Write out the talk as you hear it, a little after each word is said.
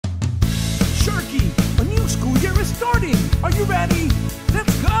starting. Are you ready?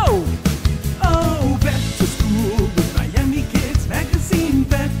 Let's go. Oh, back to school with Miami Kids Magazine.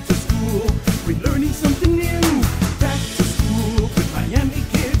 Back to school, we're learning something new. Back to school with Miami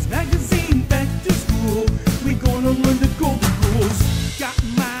Kids Magazine. Back to school, we're gonna learn the golden rules. Got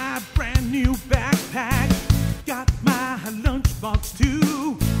my brand new backpack. Got my lunchbox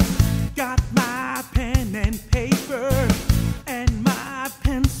too. Got my pen and paper and my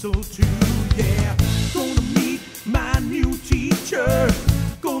pencil too.